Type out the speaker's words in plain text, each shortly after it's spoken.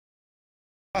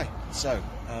So,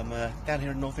 I'm down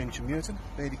here in North Inchmuirton,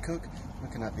 Beardy Cook,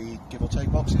 looking at the give or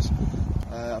take boxes.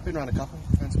 I've been around a couple,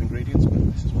 found some ingredients,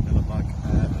 but this is what they look like.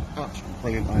 Absolutely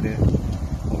brilliant idea.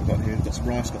 What we've got here, we've got some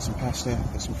rice, got some pasta,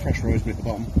 got some fresh rosemary at the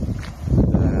bottom.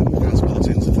 Found some other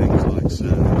tins of things like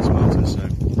tomatoes, so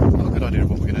I've got a good idea of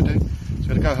what we're going to do. So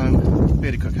we're going to go home,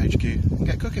 Beardy Cook HQ, and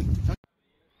get cooking.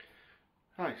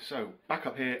 Hi, so back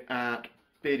up here at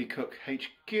Beardy Cook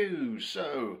HQ.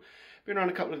 So, been around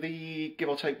a couple of the give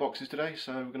or take boxes today,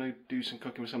 so we're going to do some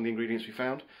cooking with some of the ingredients we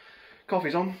found.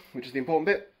 Coffee's on, which is the important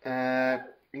bit.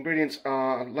 Ingredients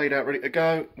are laid out, ready to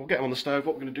go. We'll get them on the stove.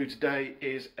 What we're going to do today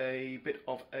is a bit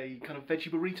of a kind of veggie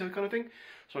burrito kind of thing.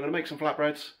 So I'm going to make some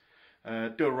flatbreads,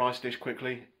 do a rice dish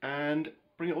quickly, and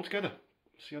bring it all together.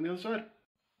 See you on the other side.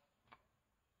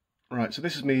 Right, so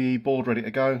this is me board ready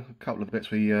to go. A couple of the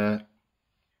bits we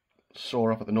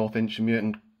saw up at the North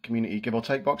Inchmuirton community give or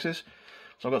take boxes.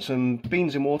 So I've got some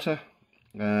beans in water.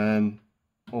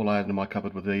 All I had in my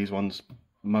cupboard were these ones.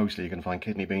 Mostly you can find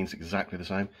kidney beans exactly the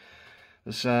same.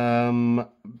 There's some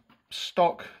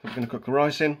stock that we're going to cook the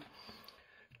rice in.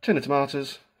 Tin of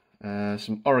tomatoes,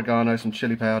 some oregano, some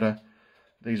chilli powder.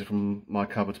 These are from my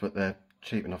cupboards, but they're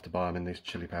cheap enough to buy them in these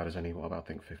chilli powders anyway, about I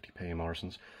think 50p in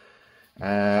Morrison's.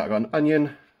 I've got an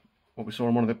onion. What we saw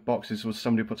in one of the boxes was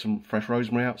somebody put some fresh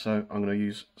rosemary out, so I'm going to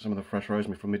use some of the fresh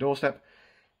rosemary from my doorstep.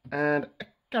 And a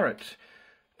carrot.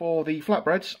 For the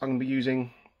flatbreads, I'm going to be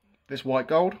using this white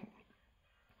gold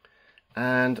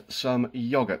and some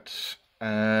yogurt.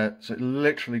 So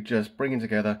literally just bringing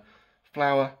together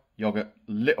flour, yogurt,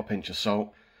 little pinch of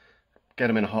salt, get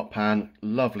them in a hot pan,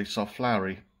 lovely soft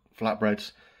floury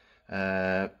flatbreads.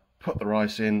 Put the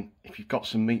rice in. If you've got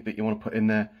some meat that you want to put in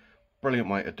there, brilliant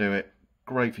way to do it.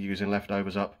 Great for using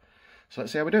leftovers up. So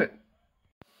let's see how we do it.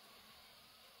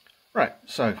 Right,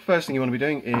 so first thing you want to be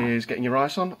doing is getting your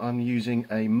rice on. I'm using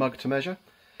a mug to measure.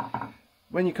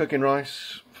 When you're cooking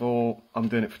rice, I'm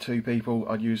doing it for 2 people,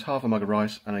 I'd use half a mug of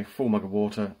rice and a full mug of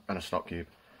water and a stock cube.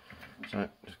 So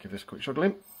just give this a quick shuggle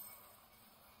in.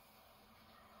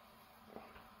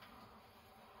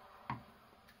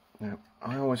 Now,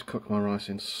 I always cook my rice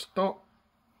in stock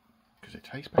because it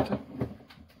tastes better.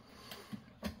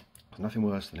 There's nothing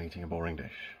worse than eating a boring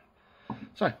dish.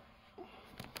 So,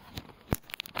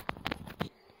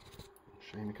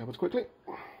 show you the cupboards quickly.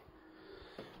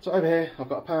 So over here I've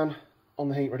got a pan on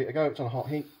the heat ready to go. It's on a hot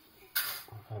heat.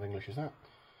 What kind of English is that?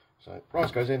 So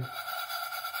rice goes in,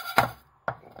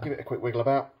 give it a quick wiggle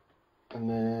about, and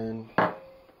then as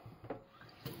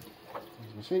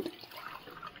you can see,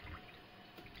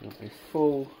 a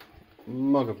full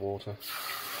mug of water.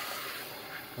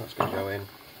 That's going to go in,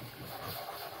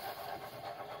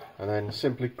 and then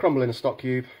simply crumble in a stock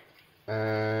cube,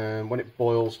 and when it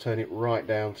boils turn it right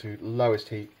down to lowest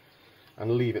heat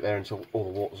and leave it there until all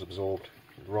the water's absorbed.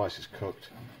 The rice is cooked.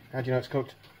 How do you know it's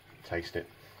cooked? Taste it.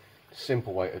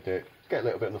 Simple way to do it. Get a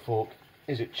little bit on the fork.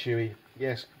 Is it chewy?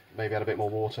 Yes, maybe add a bit more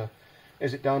water.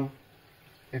 Is it done?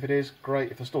 If it is, great.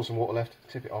 If there's still some water left,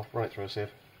 tip it off, run it through a sieve.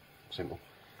 Simple.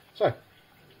 So,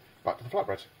 back to the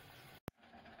flatbreads.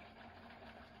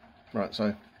 Right,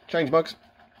 so change mugs.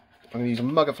 I'm going to use a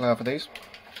mug of flour for these.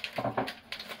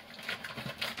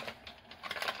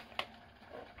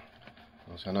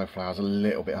 So I know flour's a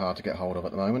little bit hard to get hold of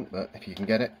at the moment, but if you can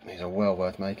get it, these are well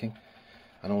worth making.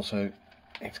 And also,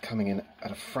 it's coming in at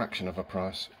a fraction of a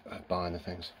price of buying the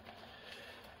things.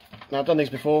 Now I've done these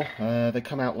before, they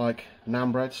come out like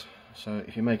naan breads, so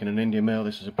if you're making an Indian meal,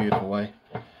 this is a beautiful way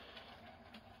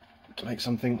to make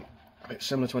something a bit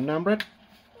similar to a naan bread.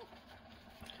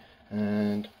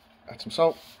 And add some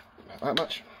salt, about that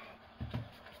much.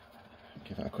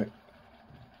 Give that a quick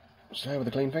stir with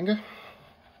a clean finger.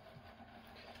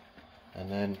 And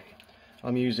then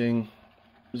I'm using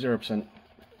 0%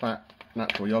 fat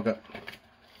natural yogurt.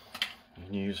 You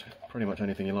can use pretty much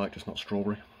anything you like, just not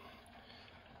strawberry.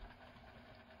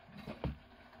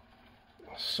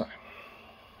 So,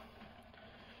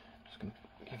 just going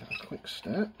to give that a quick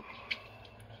stir.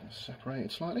 Separate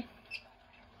it slightly.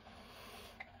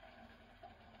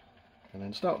 And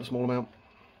then start with a small amount.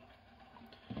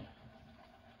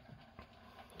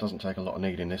 Doesn't take a lot of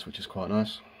kneading this, which is quite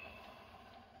nice.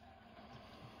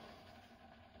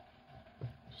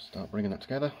 Start bringing that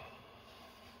together.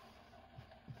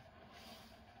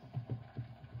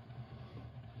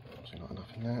 Obviously not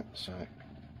enough in that, so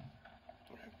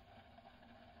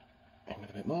in with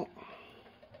a bit more.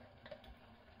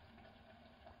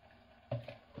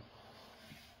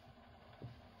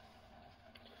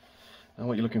 Now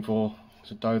what you're looking for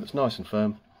is a dough that's nice and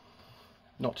firm,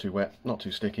 not too wet, not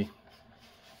too sticky.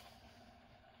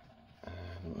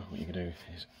 And what you can do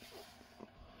is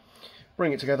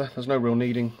bring it together. There's no real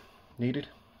kneading. needed,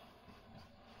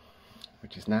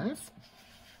 which is nice.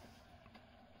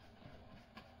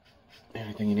 The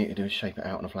only thing you need to do is shape it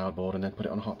out on a floured board and then put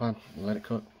it on a hot pan and let it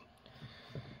cook.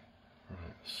 Right,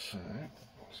 so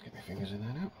let's get my fingers in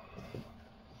there now.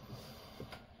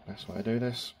 Best way to do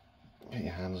this, get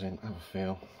your hands in, have a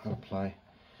feel, have a play,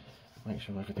 make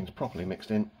sure everything's properly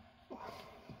mixed in.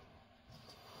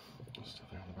 Stuff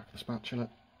there on the back of the spatula,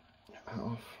 get that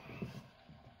off.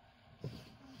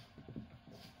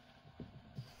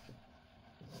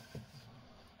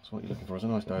 So what you're looking for is a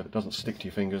nice dough that doesn't stick to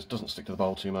your fingers, doesn't stick to the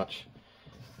bowl too much.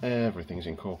 Everything's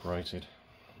incorporated.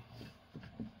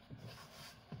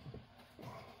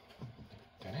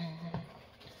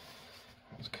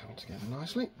 That's coming together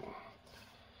nicely.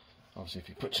 Obviously if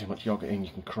you put too much yoghurt in,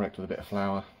 you can correct with a bit of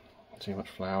flour. Too much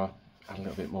flour, add a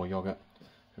little bit more yoghurt.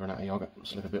 If you run out of yoghurt,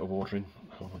 slip a bit of water in,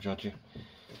 no one will judge you.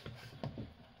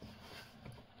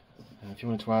 And if you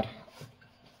wanted to add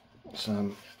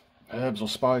some herbs or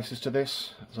spices to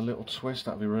this as a little twist,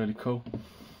 that'd be really cool.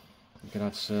 You can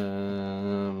add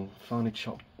some finely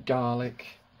chopped garlic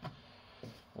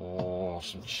or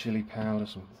some chili powder,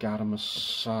 some garam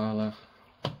masala,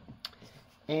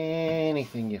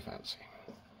 anything you fancy.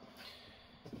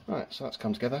 Right, so that's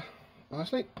come together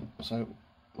nicely, so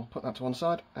we'll put that to one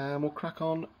side and we'll crack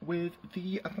on with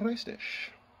the rice dish.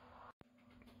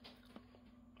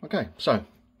 Okay, so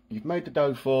you've made the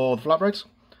dough for the flatbreads,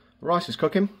 the rice is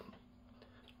cooking.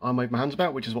 I made my hands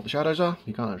about, which is what the shadows are.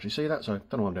 You can't actually see that, so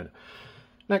don't know what I'm doing.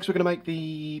 Next we're going to make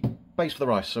the base for the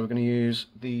rice. So we're going to use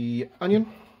the onion.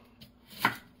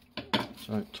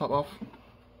 So top off.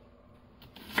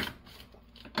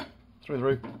 Through the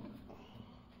root.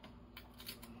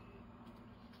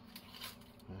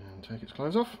 And take its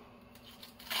clothes off.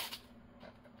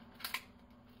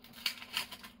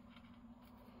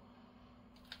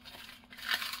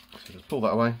 So just pull that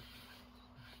away.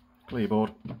 Clear your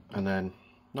board and then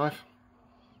knife,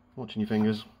 watching your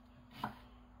fingers,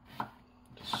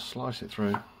 just slice it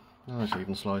through, nice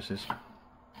even slices.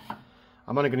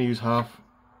 I'm only going to use half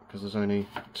because there's only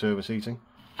 2 of us eating.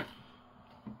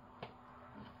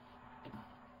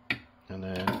 And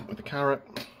then with the carrot,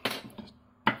 just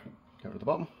get rid of the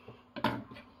bottom.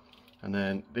 And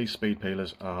then these speed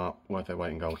peelers are worth their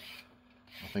weight in gold.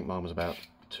 I think mine was about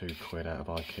 £2 out of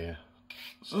IKEA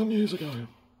some years ago.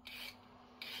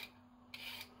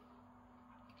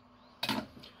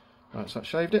 Right, so I've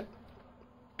shaved it,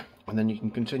 and then you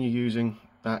can continue using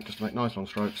that just to make nice long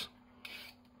strokes.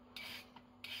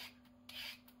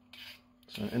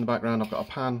 So in the background I've got a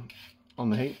pan on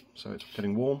the heat, so it's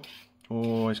getting warm.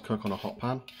 Always cook on a hot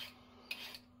pan.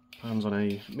 Pan's on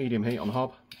a medium heat on the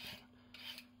hob.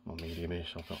 Well,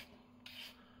 medium-ish, I've got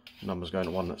numbers going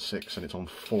to 1 that's 6 and it's on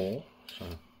 4, so.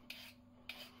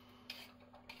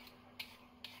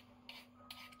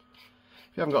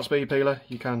 If you haven't got a speed peeler,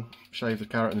 you can shave the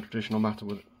carrot in the traditional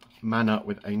manner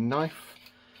with a knife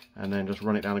and then just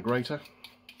run it down a grater.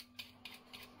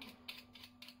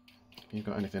 If you've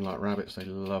got anything like rabbits, they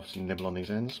love to nibble on these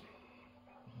ends.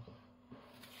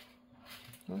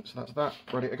 Right, so that's that,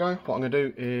 ready to go. What I'm going to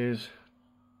do is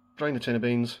drain the tin of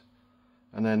beans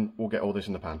and then we'll get all this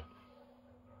in the pan.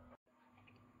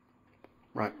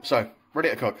 Right, so ready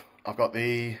to cook. I've got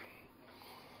the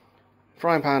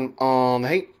frying pan on the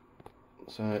heat.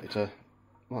 So it's a,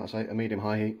 like I say, a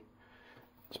medium-high heat.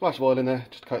 Splash of oil in there,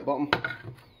 just to coat the bottom.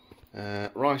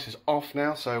 Rice is off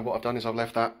now, so what I've done is I've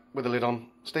left that with the lid on,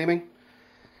 steaming.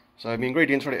 So my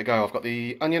ingredients ready to go. I've got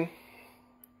the onion,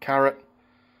 carrot,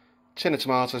 tin of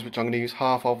tomatoes, which I'm going to use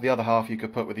half of. The other half you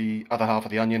could put with the other half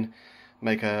of the onion.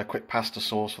 Make a quick pasta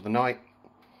sauce for the night.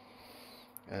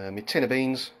 My tin of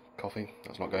beans, coffee,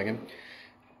 that's not going in.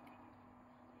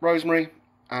 Rosemary.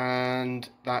 And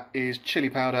that is chili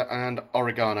powder and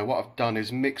oregano. What I've done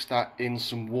is mix that in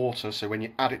some water so when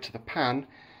you add it to the pan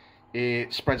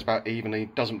it spreads about evenly,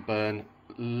 doesn't burn.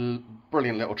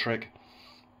 Brilliant little trick.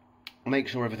 Make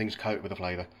sure everything's coated with the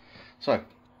flavour. So,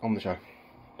 on the show.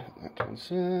 Put that to one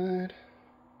side.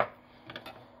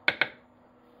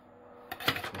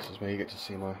 This is where you get to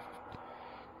see my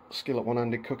skill at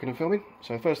one-handed cooking and filming.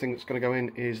 So first thing that's going to go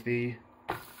in is the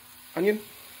onion.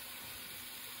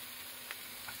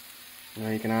 Now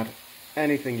you can add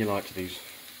anything you like to these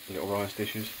little rice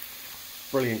dishes.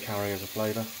 Brilliant carriers of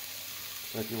flavour.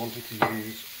 So if you wanted to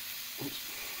use,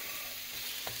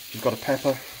 if you've got a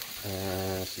pepper,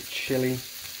 some chilli,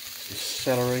 some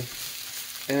celery,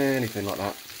 anything like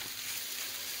that.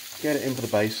 Get it in for the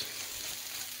base.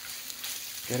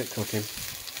 Get it cooking.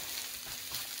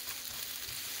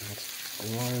 Add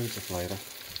loads of flavour.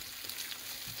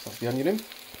 So that's the onion in.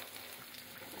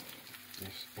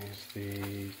 This is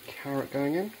the carrot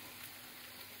going in.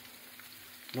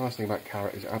 Nice thing about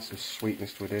carrot is it adds some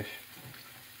sweetness to a dish.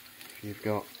 If you've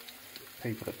got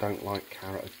people that don't like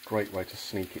carrot, a great way to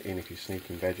sneak it in if you're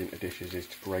sneaking veg into dishes is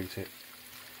to grate it.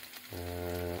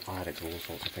 I add it to all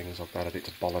sorts of things. I've added it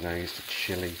to bolognese, to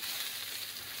chilli.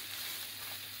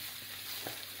 A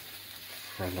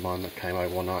friend of mine that came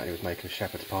over one night, he was making a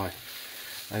shepherd's pie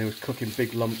and he was cooking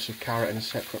big lumps of carrot in a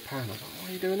separate pan. I was like, why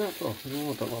are you doing that for? He said,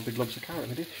 oh, I don't want big lumps of carrot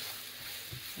in a dish.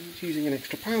 It's using an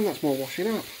extra pan, that's more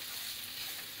washing up.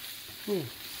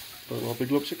 Don't want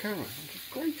big lumps of carrot. I'm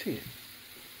just grating it.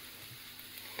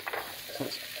 So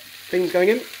that's beans going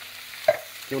in.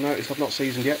 You'll notice I've not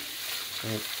seasoned yet. So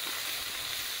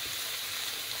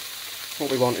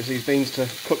what we want is these beans to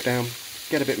cook down,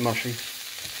 get a bit mushy,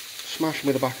 smash them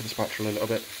with the back of the spatula a little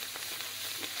bit.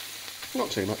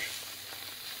 Not too much.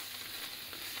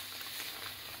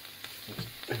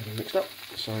 Everything mixed up.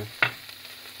 So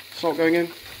salt going in,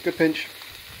 good pinch.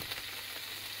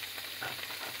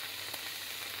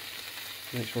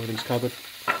 Make sure everything's covered.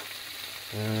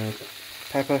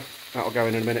 Pepper, that'll go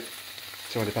in a minute.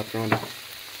 200 pepper grinder.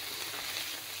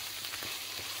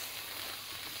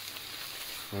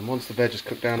 And once the veg is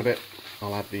cooked down a bit,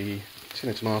 I'll add the tin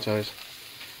of tomatoes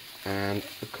and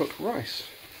the cooked rice.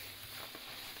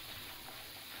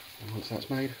 And once that's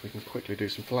made, we can quickly do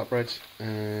some flatbreads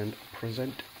and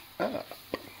present up.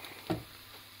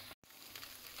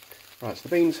 Right, so the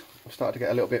beans have started to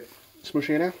get a little bit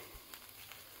smushier now.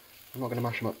 I'm not going to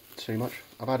mash them up too much.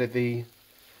 I've added the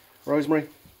rosemary.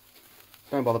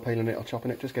 Don't bother peeling it or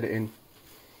chopping it, just get it in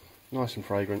nice and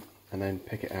fragrant and then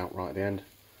pick it out right at the end.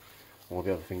 Or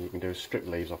the other thing you can do is strip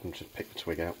the leaves off and just pick the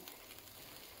twig out.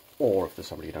 Or if there's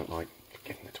somebody you don't like,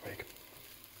 give them the twig.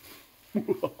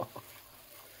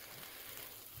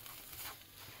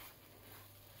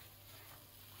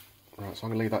 Right, so I'm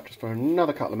going to leave that just for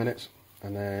another couple of minutes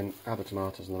and then add the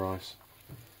tomatoes and the rice.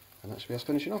 And that should be us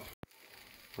finishing off.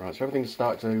 Right, so everything's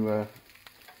started to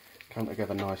come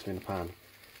together nicely in the pan.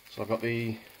 So I've got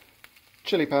the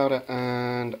chilli powder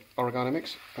and oregano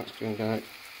mix. That's going to go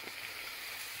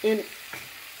in. Give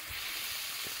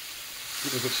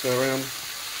it a good stir around.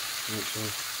 Make sure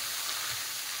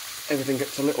everything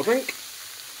gets a little drink.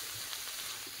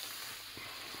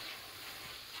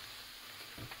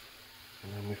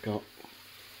 And then we've got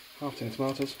half tin of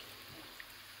tomatoes.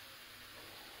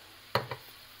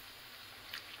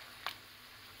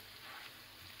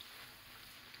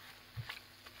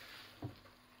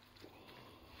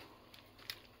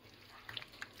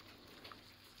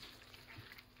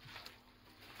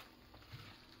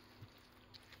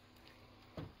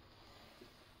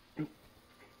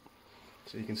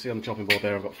 So you can see on the chopping board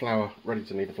there I've got flour ready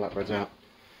to knead the flatbreads out.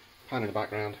 Pan in the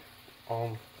background,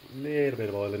 on a little bit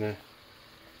of oil in there.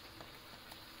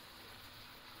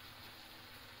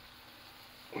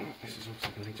 This is also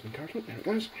going to need some encouragement, there it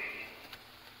goes.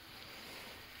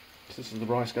 So this is the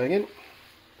rice going in.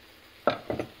 Put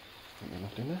that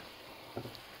left in there.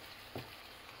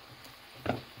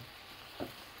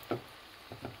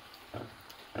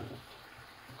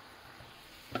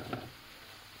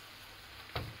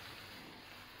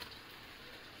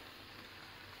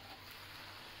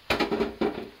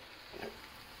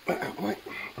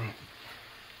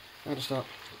 Now to start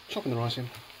chopping the rice in,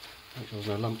 make sure there's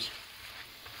no lumps.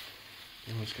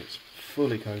 The rice gets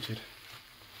fully coated.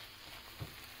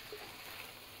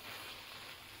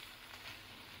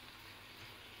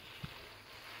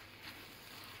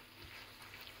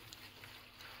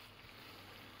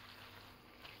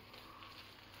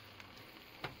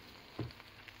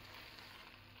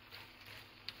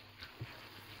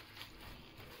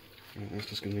 And that's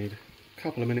just going to need a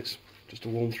couple of minutes just to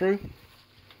warm through.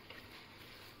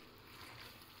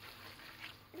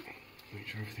 Make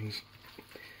sure everything's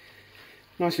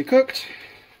nicely cooked.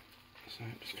 So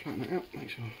just flatten it out, make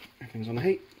sure everything's on the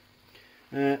heat.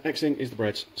 Next thing is the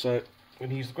breads. So we're going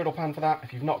to use the griddle pan for that.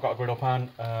 If you've not got a griddle pan,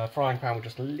 frying pan with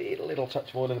just a little touch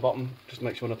of oil in the bottom, just to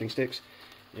make sure nothing sticks,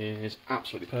 is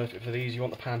absolutely perfect for these. You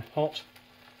want the pan hot,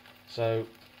 so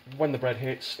when the bread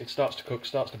hits, it starts to cook,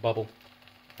 starts to bubble,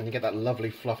 and you get that lovely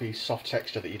fluffy soft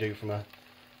texture that you do from a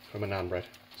naan bread.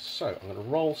 So I'm going to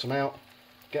roll some out,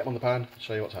 get them on the pan,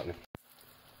 show you what's happening.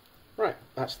 Right,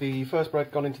 that's the first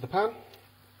bread gone into the pan.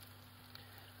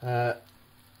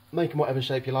 Make them whatever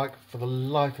shape you like. For the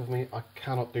life of me, I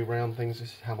cannot do round things. This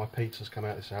is how my pizzas come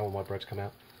out, this is how all my breads come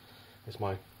out. It's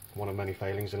one of many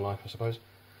failings in life, I suppose.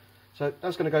 So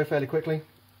that's going to go fairly quickly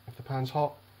if the pan's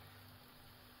hot.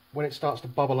 When it starts to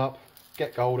bubble up,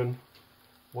 get golden,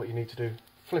 what you need to do,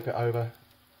 flip it over,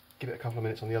 give it a couple of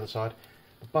minutes on the other side.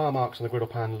 The bar marks on the griddle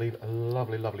pan leave a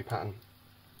lovely, lovely pattern.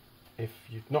 If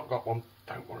you've not got one,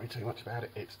 don't worry too much about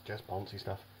it. It's just Ponzi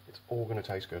stuff. It's all going to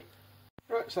taste good.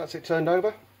 Right, so that's it turned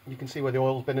over. You can see where the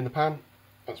oil's been in the pan.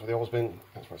 That's where the oil's been,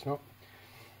 that's where it's not.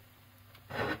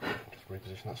 Just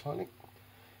reposition that slightly.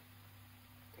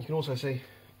 You can also see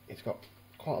it's got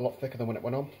quite a lot thicker than when it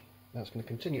went on. That's going to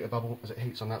continue to bubble as it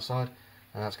heats on that side,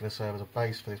 and that's going to serve as a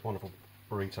base for this wonderful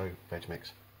burrito veg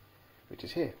mix, which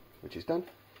is here, which is done.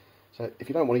 So if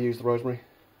you don't want to use the rosemary,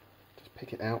 just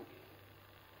pick it out.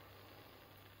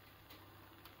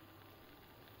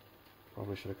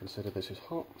 Probably should have considered this is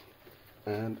hot.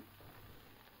 And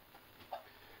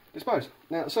dispose.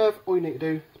 Now to serve, all you need to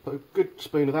do is put a good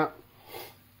spoon of that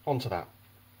onto that.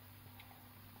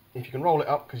 If you can roll it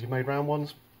up because you've made round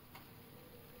ones,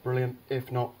 brilliant.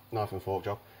 If not, knife and fork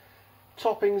job.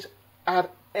 Toppings, add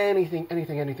anything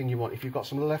you want. If you've got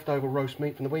some leftover roast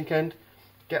meat from the weekend,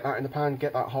 get that in the pan,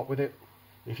 get that hot with it.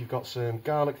 If you've got some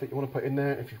garlic that you want to put in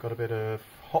there, if you've got a bit of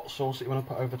hot sauce that you want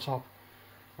to put over the top,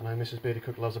 I know Mrs. Beardy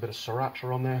Cook loves a bit of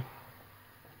sriracha on there,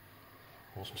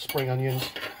 or some spring onions,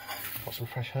 got some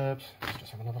fresh herbs. Let's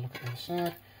just have another look at the other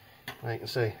side. Now you can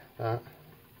see that,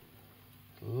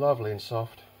 lovely and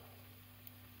soft.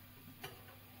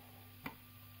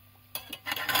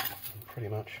 And pretty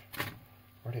much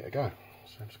ready to go.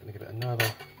 So I'm just going to give it another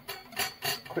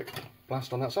quick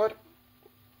blast on that side,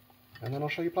 and then I'll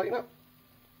show you plating up.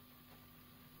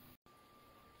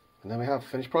 And then we have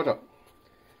finished product.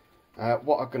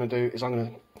 What I'm going to do is I'm going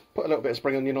to put a little bit of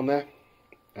spring onion on there,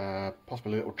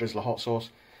 possibly a little drizzle of hot sauce.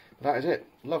 But that is it.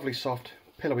 Lovely soft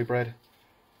pillowy bread,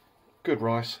 good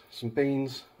rice, some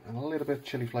beans, and a little bit of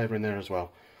chilli flavour in there as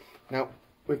well. Now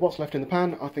with what's left in the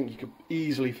pan, I think you could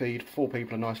easily feed 4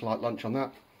 people a nice light lunch on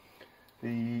that.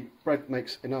 The bread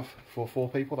makes enough for 4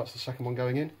 people. That's the second one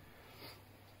going in.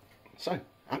 So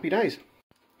happy days.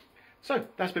 So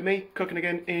that's been me cooking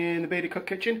again in the Beardy Cook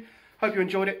kitchen. Hope you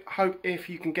enjoyed it. Hope if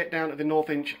you can get down to the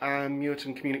North Inch and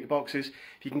Muirton community boxes,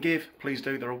 if you can give, please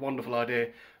do. They're a wonderful idea.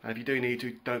 And if you do need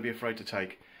to, don't be afraid to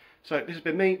take. So this has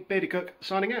been me, Beardy Cook,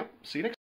 signing out. See you next time.